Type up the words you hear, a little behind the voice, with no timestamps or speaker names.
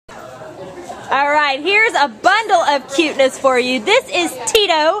All right, here's a bundle of cuteness for you. This is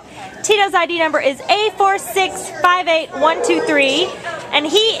Tito. Tito's ID number is A4658123, and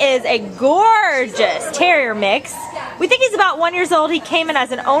he is a gorgeous Terrier mix. We think he's about 1 year old. He came in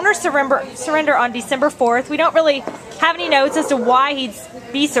as an owner surrender on December 4th. We don't really have any notes as to why he'd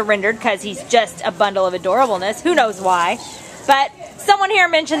be surrendered, because he's just a bundle of adorableness. Who knows why? But someone here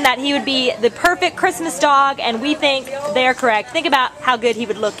mentioned that he would be the perfect Christmas dog, and we think they're correct. Think about how good he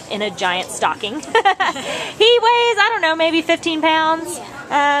would look in a giant stocking. He weighs, I don't know, maybe 15 pounds.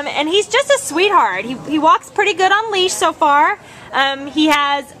 And he's just a sweetheart. He walks pretty good on leash so far. He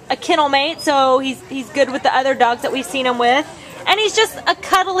has a kennel mate, so he's good with the other dogs that we've seen him with. And he's just a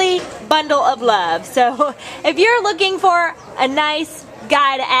cuddly bundle of love. So if you're looking for a nice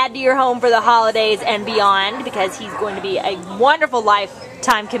guy to add to your home for the holidays and beyond, because he's going to be a wonderful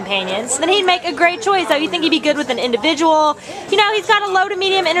lifetime companion, then he'd make a great choice. So you think he'd be good with an individual. You know, he's got a low to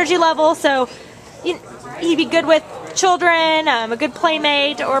medium energy level, so he'd be good with children, a good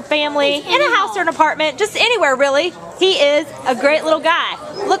playmate or family, in a house or an apartment, just anywhere really. He is a great little guy.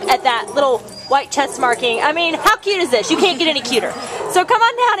 Look at that little white chest marking. I mean, how cute is this? You can't get any cuter. So come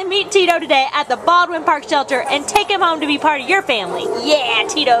on down and meet Tito today at the Baldwin Park Shelter and take him home to be part of your family. Yeah,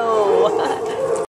 Tito!